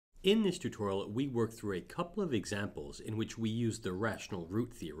In this tutorial, we work through a couple of examples in which we use the rational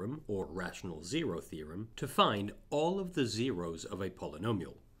root theorem, or rational zero theorem, to find all of the zeros of a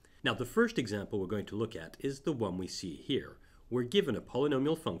polynomial. Now, the first example we're going to look at is the one we see here. We're given a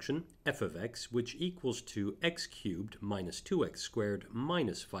polynomial function, f of x, which equals to x cubed minus 2x squared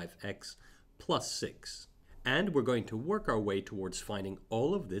minus 5x plus 6. And we're going to work our way towards finding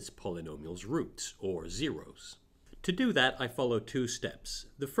all of this polynomial's roots, or zeros. To do that, I follow two steps.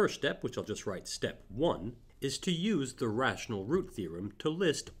 The first step, which I'll just write step 1, is to use the rational root theorem to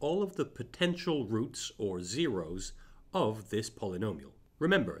list all of the potential roots, or zeros, of this polynomial.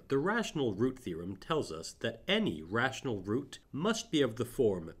 Remember, the rational root theorem tells us that any rational root must be of the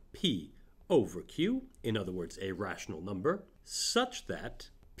form p over q, in other words, a rational number, such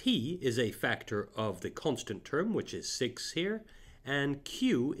that p is a factor of the constant term, which is 6 here, and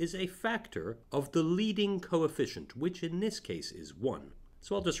q is a factor of the leading coefficient, which in this case is 1.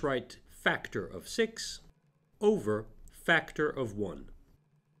 So I'll just write factor of 6 over factor of 1.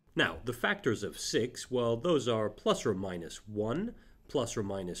 Now, the factors of 6, well, those are plus or minus 1, plus or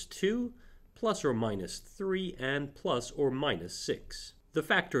minus 2, plus or minus 3, and plus or minus 6. The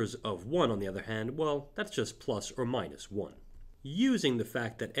factors of 1, on the other hand, well, that's just plus or minus 1. Using the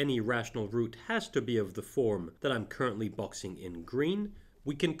fact that any rational root has to be of the form that I'm currently boxing in green,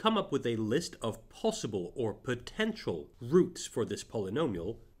 we can come up with a list of possible or potential roots for this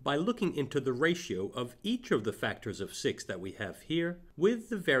polynomial by looking into the ratio of each of the factors of 6 that we have here with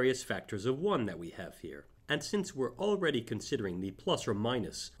the various factors of 1 that we have here. And since we're already considering the plus or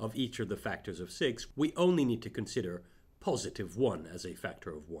minus of each of the factors of 6, we only need to consider positive 1 as a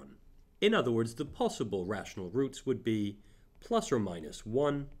factor of 1. In other words, the possible rational roots would be plus or minus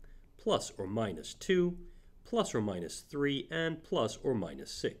 1, plus or minus 2, plus or minus 3, and plus or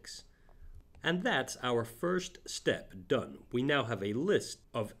minus 6. And that's our first step done. We now have a list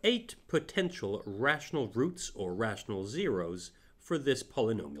of 8 potential rational roots or rational zeros for this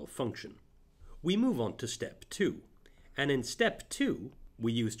polynomial function. We move on to step 2. And in step 2,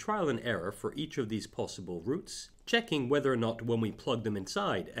 we use trial and error for each of these possible roots, checking whether or not when we plug them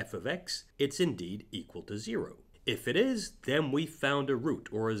inside f of x, it's indeed equal to 0. If it is, then we found a root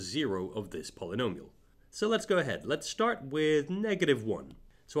or a zero of this polynomial. So let's go ahead. Let's start with negative 1.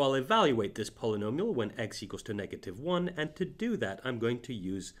 So I'll evaluate this polynomial when x equals to negative 1, and to do that I'm going to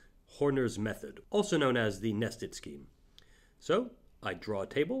use Horner's method, also known as the nested scheme. So I draw a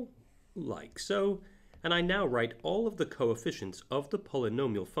table, like so, and I now write all of the coefficients of the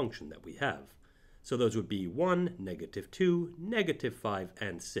polynomial function that we have. So those would be 1, negative 2, negative 5,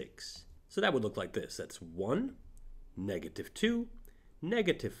 and 6. So that would look like this. That's 1, negative 2,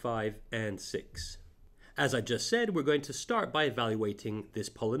 negative 5, and 6. As I just said, we're going to start by evaluating this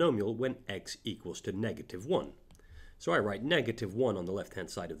polynomial when x equals to negative 1. So I write negative 1 on the left-hand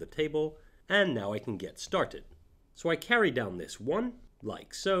side of the table, and now I can get started. So I carry down this 1,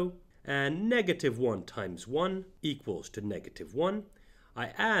 like so, and negative 1 times 1 equals to negative 1.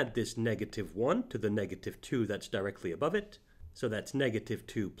 I add this negative 1 to the negative 2 that's directly above it, so that's negative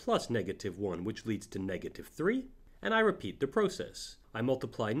 2 plus negative 1, which leads to negative 3. And I repeat the process. I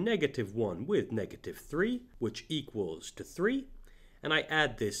multiply negative 1 with negative 3, which equals to 3. And I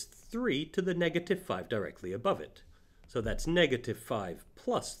add this 3 to the negative 5 directly above it. So that's negative 5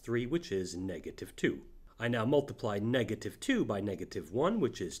 plus 3, which is negative 2. I now multiply negative 2 by negative 1,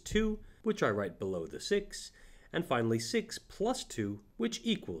 which is 2, which I write below the 6. And finally 6 plus 2, which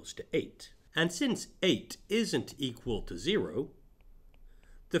equals to 8. And since 8 isn't equal to 0,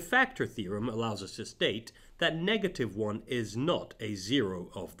 the factor theorem allows us to state that negative 1 is not a zero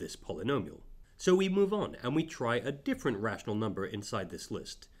of this polynomial. So we move on and we try a different rational number inside this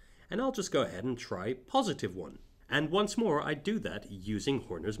list. And I'll just go ahead and try positive 1. And once more, I do that using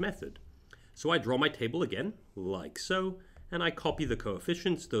Horner's method. So I draw my table again, like so, and I copy the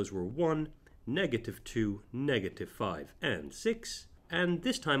coefficients. Those were 1, negative 2, negative 5, and 6. And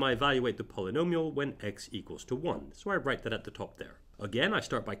this time I evaluate the polynomial when x equals to 1. So I write that at the top there. Again, I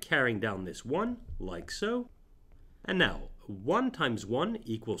start by carrying down this 1, like so. And now, 1 times 1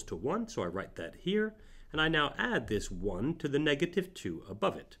 equals to 1, so I write that here. And I now add this 1 to the negative 2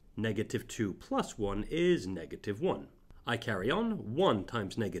 above it. Negative 2 plus 1 is negative 1. I carry on. 1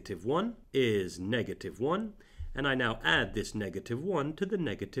 times negative 1 is negative 1. And I now add this negative 1 to the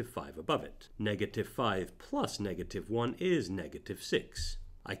negative 5 above it. Negative 5 plus negative 1 is negative 6.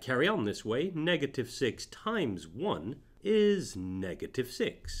 I carry on this way. Negative 6 times 1 is negative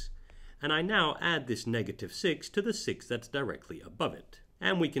 6. And I now add this negative 6 to the 6 that's directly above it.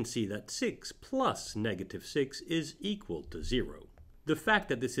 And we can see that 6 plus negative 6 is equal to 0. The fact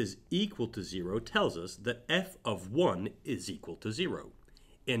that this is equal to 0 tells us that f of 1 is equal to 0.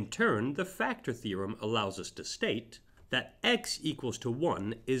 In turn, the factor theorem allows us to state that x equals to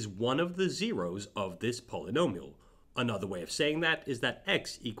 1 is one of the zeros of this polynomial. Another way of saying that is that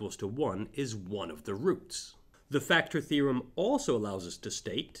x equals to 1 is one of the roots. The factor theorem also allows us to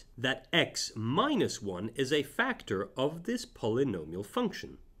state that x minus 1 is a factor of this polynomial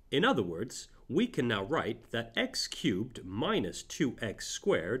function. In other words, we can now write that x cubed minus 2x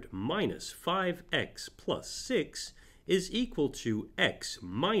squared minus 5x plus 6 is equal to x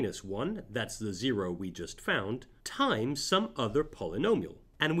minus 1, that's the zero we just found, times some other polynomial.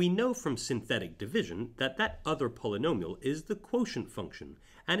 And we know from synthetic division that that other polynomial is the quotient function,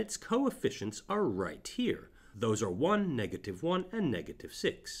 and its coefficients are right here. Those are 1, -1, and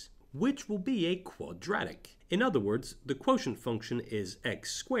 -6, which will be a quadratic. In other words, the quotient function is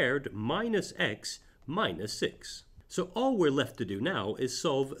x squared minus x minus 6. So all we're left to do now is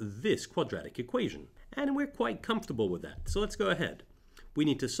solve this quadratic equation. And we're quite comfortable with that, so let's go ahead. We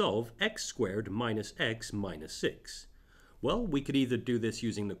need to solve x squared minus x minus 6. Well, we could either do this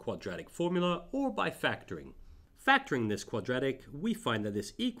using the quadratic formula or by factoring. Factoring this quadratic, we find that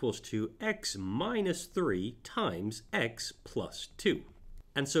this equals to x minus 3 times x plus 2.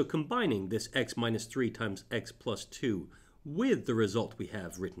 And so combining this x minus 3 times x plus 2 with the result we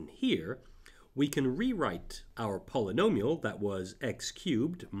have written here, we can rewrite our polynomial that was x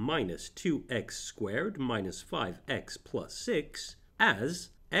cubed minus 2x squared minus 5x plus 6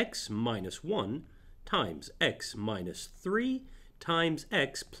 as x minus 1 times x minus 3 times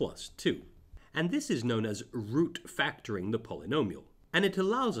x plus 2. And this is known as root factoring the polynomial. And it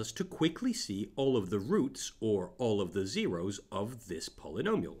allows us to quickly see all of the roots or all of the zeros of this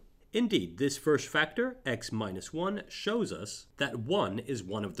polynomial. Indeed, this first factor, x minus 1, shows us that 1 is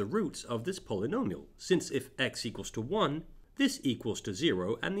one of the roots of this polynomial, since if x equals to 1, this equals to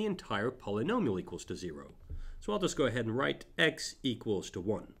 0, and the entire polynomial equals to 0. So I'll just go ahead and write x equals to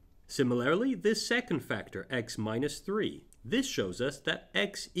 1. Similarly, this second factor, x minus 3, this shows us that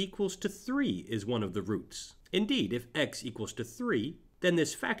x equals to 3 is one of the roots. Indeed, if x equals to 3, then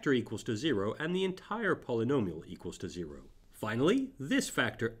this factor equals to 0, and the entire polynomial equals to 0. Finally, this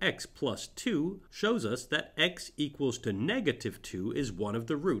factor x plus 2 shows us that x equals to -2 is one of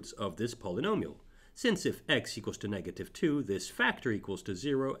the roots of this polynomial, since if x equals to -2, this factor equals to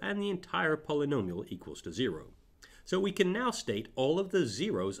 0 and the entire polynomial equals to 0. So we can now state all of the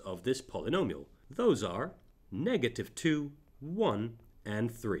zeros of this polynomial. Those are -2, 1,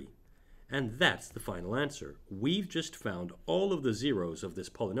 and 3. And that's the final answer. We've just found all of the zeros of this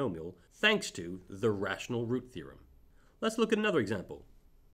polynomial thanks to the rational root theorem. Let's look at another example.